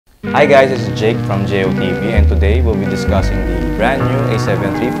Hi guys, this is Jake from JOTV, and today we'll be discussing the brand new A7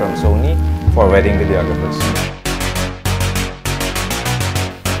 III from Sony for wedding videographers.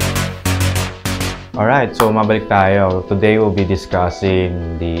 Alright, so mabalik tayo. Today we'll be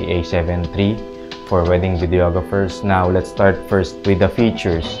discussing the A7 III for wedding videographers. Now, let's start first with the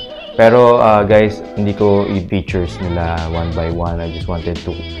features. Pero guys, hindi ko i-features nila one by one. I just wanted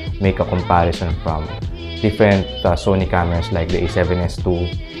to make a comparison from different Sony cameras like the A7S II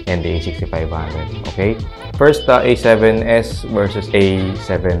and the A6500. Okay, first A7S versus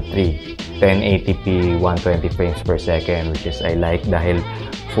A7 III, 1080p 120 frames per second, which is I like dahil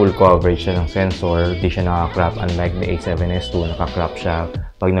full coverage siya ng sensor, di siya nakakrap, unlike the A7S II, nakakrap siya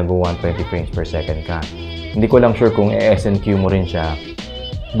pag nag-120 frames per second ka. Hindi ko lang sure kung SNQ mo rin siya,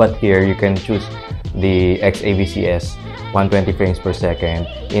 but here you can choose the XAVCS 120 frames per second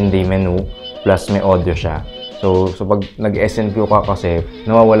in the menu, plus may audio siya. So pag nag-SNQ ka kasi,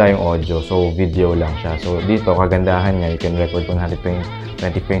 nawawala yung audio. So, video lang siya. So, dito, kagandahan niya, you can record 120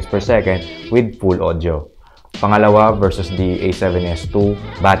 frames per second with full audio. Pangalawa, versus the A7S II,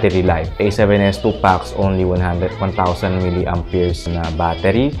 battery life. A7S II packs only 1,000 milliamperes na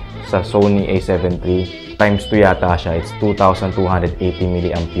battery. Sa Sony A7 III, times 2 yata siya, it's 2,280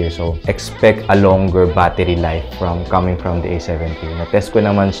 milliamperes. So, expect a longer battery life coming from the A7 III. Na-test ko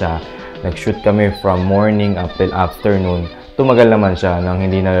naman siya. Nag-shoot kami from morning up till afternoon. Tumagal naman siya nang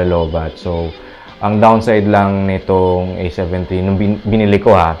hindi nalalobat. So, ang downside lang nitong A7 III, nung binili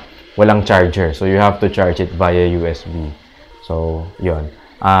ko walang charger. So, you have to charge it via USB. So, yun.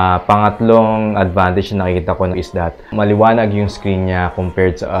 Pangatlong advantage na nakikita ko is that maliwanag yung screen niya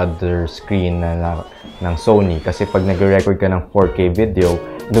compared sa other screen ng Sony. Kasi pag nag-record ka ng 4K video,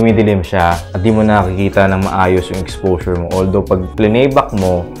 dumidilim siya at di mo nakikita ng maayos yung exposure mo. Although, pag playback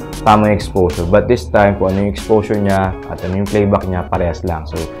mo, tama yung exposure. But this time, kung ano yung exposure niya at ano yung playback niya, parehas lang.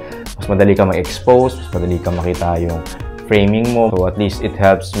 So, mas madali ka ma-expose, mas madali ka makita yung framing mo. So, at least it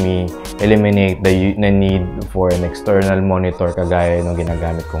helps me eliminate the need for an external monitor kagaya ng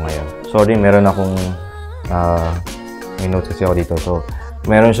ginagamit ko ngayon. Sorry, meron akong may notes kasi ako dito. So,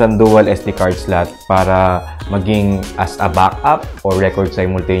 meron siyang dual SD card slot para maging as a backup or record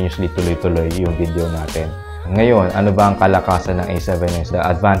simultaneously tuloy-tuloy yung video natin. Ngayon, ano ba ang kalakasan ng A7S? The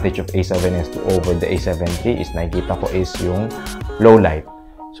advantage of A7S over the A7 III is nakikita ko is yung low light.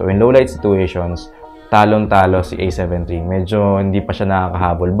 So, in low light situations, talon-talo si A7 III. Medyo hindi pa siya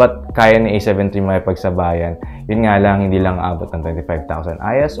nakakahabol. But, kaya ni A7 III makipagsabayan. Yun nga lang, hindi lang abot ng 25,000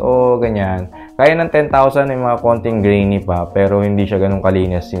 ISO, ganyan. Kaya ng 10,000, may mga konting grainy pa. Pero hindi siya ganun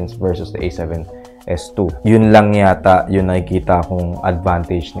kalinis since versus the A7S II. Yun lang yata yung nakikita kong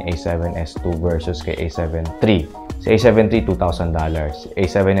advantage ni A7S II versus kay A7 III. Si A7 III, $2,000. Si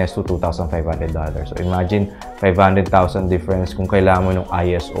A7S II, $2,500. So, imagine, 500,000 difference kung kailangan mo ng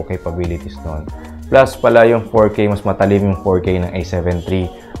ISO capabilities nun. Plus pala yung 4K, mas matalim yung 4K ng A7 III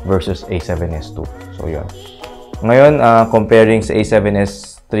versus A7S II. So, yun. Ngayon, comparing sa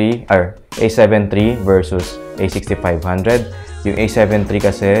A7S III, or A7 III versus A6500, yung A7 III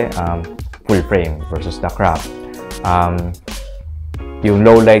kasi, full frame versus the crop. Yung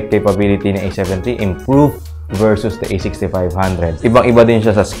low light capability ng A7 III improved versus the A6500. Ibang-iba din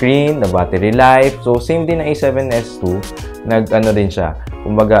siya sa screen, the battery life. So, same din ng A7S II. Nag-ano din siya.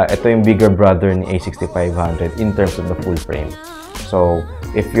 Kumbaga, ito yung bigger brother ni A6500 in terms of the full frame. So,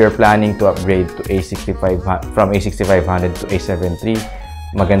 if you're planning to upgrade to from A6500 to A7 III,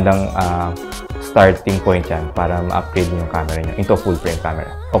 magandang starting point yan para ma-upgrade niyo yung camera niyo into full frame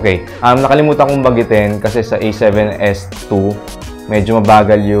camera. Okay, nakalimutan kong bagitin kasi sa A7S II, medyo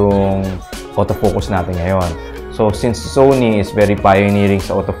mabagal yung autofocus natin ngayon. So, since Sony is very pioneering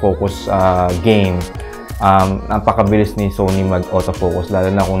sa autofocus game, napakabilis ni Sony mag-autofocus,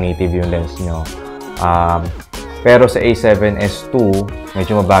 lalo na kung native yung lens nyo. Pero sa A7S II,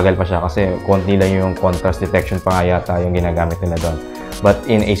 medyo mabagal pa siya kasi konti lang yung contrast detection pa nga yata yung ginagamit nila doon. But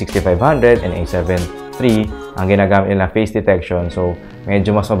in A6500 and A7 III, ang ginagamit nila face detection, so medyo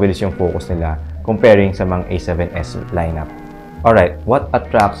mas mabilis yung focus nila comparing sa mga A7S lineup. Alright, what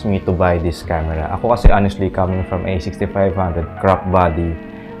attracts me to buy this camera? Ako kasi honestly, coming from A6500 crop body,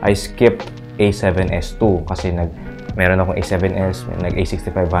 I skipped A7S II kasi meron akong A7S,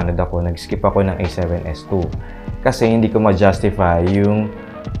 nag-A6500 ako, nag-skip ako ng A7S II kasi hindi ko ma-justify yung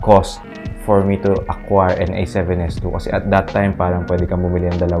cost for me to acquire an A7S II kasi at that time parang pwede kang bumili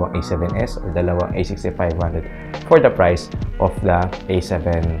ng dalawang A7S or dalawang A6500 for the price of the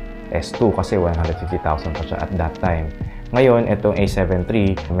A7S II kasi 150,000 pa siya at that time. Ngayon, itong A7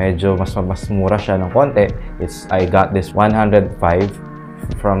 III, medyo mas mura siya ng konti. I got this 105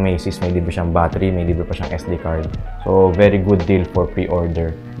 from Macy's, may libre siyang battery, may libre pa siyang SD card. So, very good deal for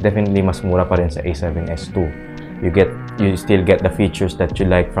pre-order. Definitely, mas mura pa rin sa A7S II. You still get the features that you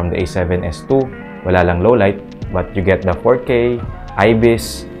like from the A7S II. Wala lang low light, but you get the 4K,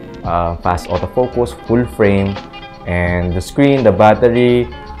 IBIS, fast autofocus, full frame, and the screen, the battery,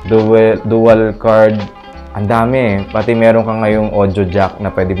 dual card. Ang dami. Pati meron ka ngayong audio jack na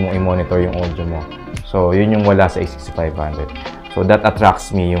pwede mong i-monitor yung audio mo. So, yun yung wala sa A6500. So, that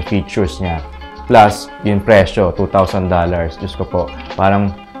attracts me, yung features niya. Plus, yung presyo, $2,000. Diyos ko po,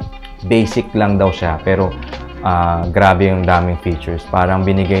 parang basic lang daw siya. Pero, grabe yung daming features. Parang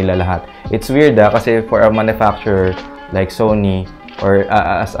binigay lahat. It's weird kasi for a manufacturer like Sony, or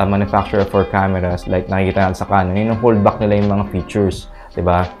as a manufacturer for cameras, like nakikita natin sa Canon, yung hold back nila yung mga features.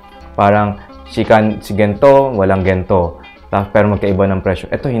 Diba? Parang, si gento, walang gento. Pero magkaiba ng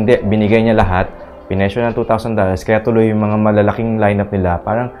presyo. Ito hindi, binigay niya lahat. Pinesyo ng $2,000, kaya tuloy yung mga malalaking lineup nila.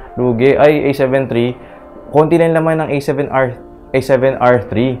 Parang lugi, ay A7 III, konti lang laman ng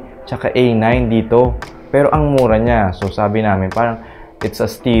A7R3, tsaka A9 dito. Pero ang mura niya. So sabi namin, parang it's a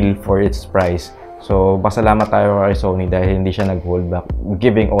steal for its price. So pasalamat tayo kay Sony dahil hindi siya nag-hold back,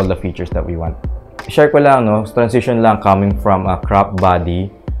 giving all the features that we want. Share ko lang, no? Transition lang coming from a crop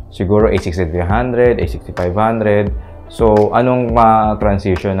body. Siguro A6300, A6500. So, anong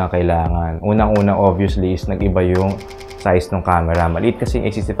transition na kailangan? Unang-una, obviously, is nag-iba yung size ng camera. Maliit kasi yung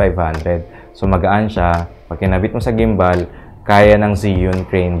A6500. So, magaan siya. Pag kinabit mo sa gimbal, kaya ng Zhiyun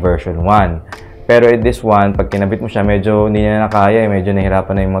Crane version 1. Pero this one, pag kinabit mo siya, medyo hindi niya na kaya. Medyo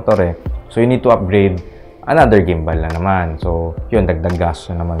nahirapan na yung motor eh. So, you need to upgrade another gimbal na naman. So, yun, dagdag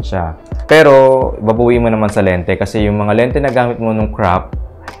gasto na naman siya. Pero, babawiin mo naman sa lente. Kasi yung mga lente na gamit mo nung crop,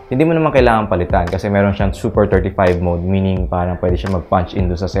 hindi mo naman kailangan palitan kasi meron siyang Super 35 mode, meaning parang pwede siya mag-punch in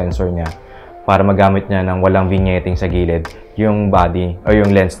doon sa sensor niya para magamit niya ng walang vignetting sa gilid yung body o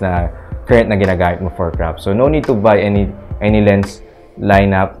yung lens na current na ginagamit mo for crop. So, no need to buy any lens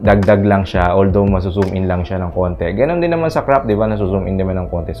lineup. Dagdag lang siya, although masuszoom in lang siya ng konti. Ganon din naman sa crop, di ba? Nasuszoom in naman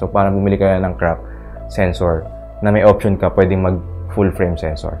ng konti. So, parang bumili ka ng crop sensor na may option ka, pwedeng mag full frame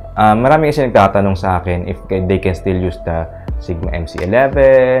sensor. Marami kasi nagtatanong sa akin if they can still use the Sigma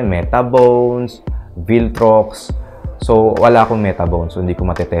MC11, Metabones, Viltrox. So, wala akong Metabones, so hindi ko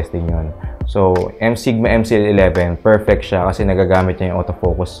matetesting yun. So, Sigma MC11, perfect siya kasi nagagamit niya yung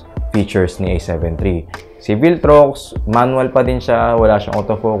autofocus features ni A7 III. Si Viltrox, manual pa din siya, wala siyang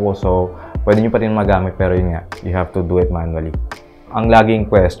autofocus, so pwede nyo pa din magamit, pero yun nga, you have to do it manually. Ang laging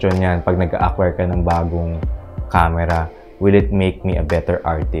question yan pag nag-acquire ka ng bagong camera, will it make me a better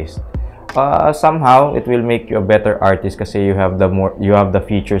artist? Somehow it will make you a better artist kasi you have the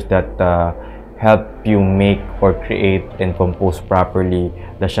features that help you make or create and compose properly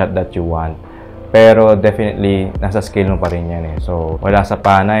the shot that you want. Pero definitely nasa skill mo pa rin yan eh. So wala sa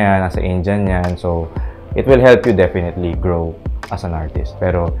pana yan, nasa engine yan. So it will help you definitely grow as an artist.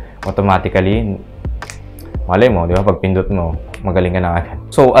 Pero automatically, malay mo, di ba, pag pindot mo, magaling ka na agad.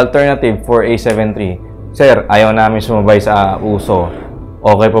 So alternative for A7 III, sir, ayaw namin sumabay sa uso.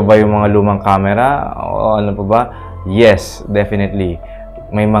 Okay pa ba yung mga lumang camera? O ano pa ba? Yes, definitely.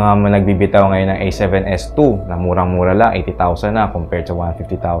 May mga nagbibitaw ngayon ng A7S II na murang-mura lang, 80,000 na compared sa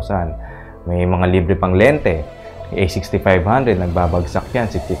 150,000. May mga libre pang lente. A6500, nagbabagsak yan,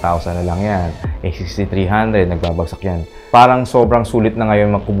 60,000 na lang yan. A6300, nagbabagsak yan. Parang sobrang sulit na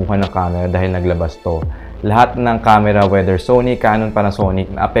ngayon magkubuhan ng camera dahil naglabas to. Lahat ng camera, whether Sony, Canon,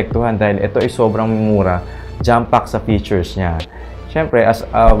 Panasonic, naapektuhan dahil ito ay sobrang mura, jump pack sa features niya. Siyempre, as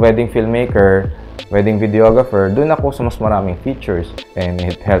a wedding filmmaker, wedding videographer, dun ako sa mas maraming features and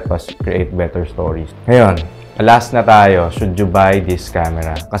it help us create better stories. Ngayon, last na tayo, should you buy this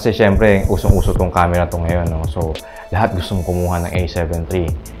camera? Kasi siyempre, usong-uso tong camera to ngayon, no? So, lahat gusto mong kumuha ng A7 III.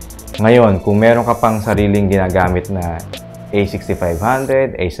 Ngayon, kung meron ka pang sariling ginagamit na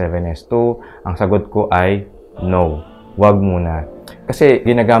A6500, A7S II, ang sagot ko ay no. Wag muna. Kasi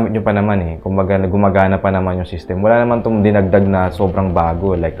ginagamit nyo pa naman eh. Kumbaga, gumagana pa naman yung system. Wala naman itong dinagdag na sobrang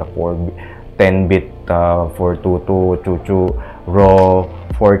bago. Like a 10-bit 422, chuchu, RAW,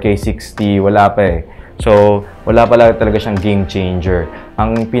 4K 60. Wala pa eh. So, wala pala talaga siyang game changer.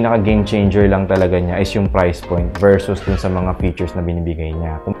 Ang pinaka-game changer lang talaga niya is yung price point versus dun sa mga features na binibigay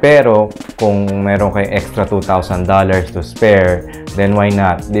niya. Pero, kung meron kayong extra $2,000 to spare, then why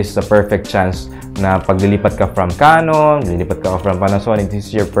not? This is a perfect chance na paglilipat ka from Canon, lilipat ka from Panasonic, this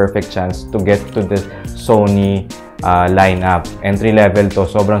is your perfect chance to get to the Sony lineup. Entry level to,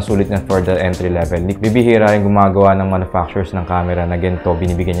 sobrang sulit na for the entry level. Bibihira yung gumagawa ng manufacturers ng camera na ganito,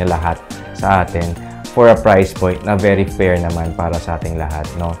 binibigyan niya lahat sa atin for a price point na very fair naman para sa ating lahat,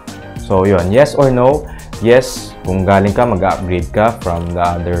 no? So, yun. Yes or no? Yes, kung galing ka, mag-upgrade ka from the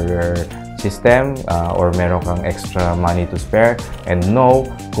other system or meron kang extra money to spare. And no,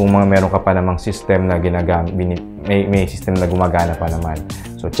 kung meron ka pa namang system na may system na gumagana pa naman.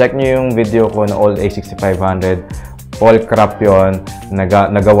 So check nyo yung video ko na old A6500. All crap yun.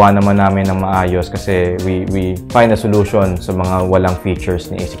 Nagawa naman namin ng maayos kasi we find a solution sa mga walang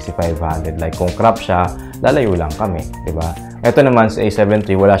features ni A6500. Like kung crap siya, lalayo lang kami, diba? Ito naman sa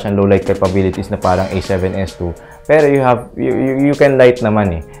A7iii, wala siyang low light capabilities na parang A7S2. Pero you can light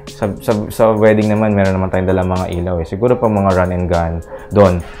naman eh. Sa wedding naman, meron naman tayong dalang mga ilaw eh. Siguro pa mga run and gun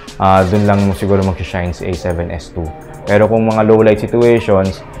doon lang siguro mag-shine si A7S2. Pero kung mga low light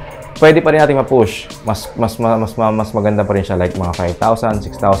situations, pwede pa rin natin ma-push. Mas maganda pa rin siya, like mga 5,000,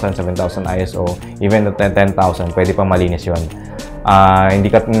 6,000, 7,000 ISO, even 10,000, pwede pa malinis yun. Hindi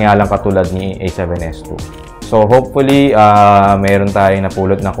nga lang katulad ni A7S2. So hopefully, meron tayong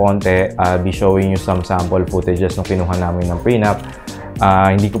napulot na konti. I'll be showing you some sample footages nung kinuha namin ng prenup.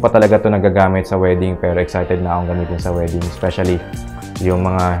 Hindi ko pa talaga ito nagagamit sa wedding, pero excited na akong gamitin sa wedding. Especially yung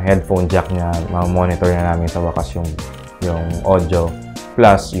mga headphone jack niya, monitor na namin sa wakas yung audio.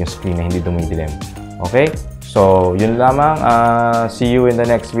 Plus yung screen na hindi dumidilim. Okay? So, yun lamang. See you in the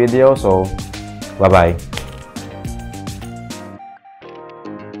next video. So, bye-bye.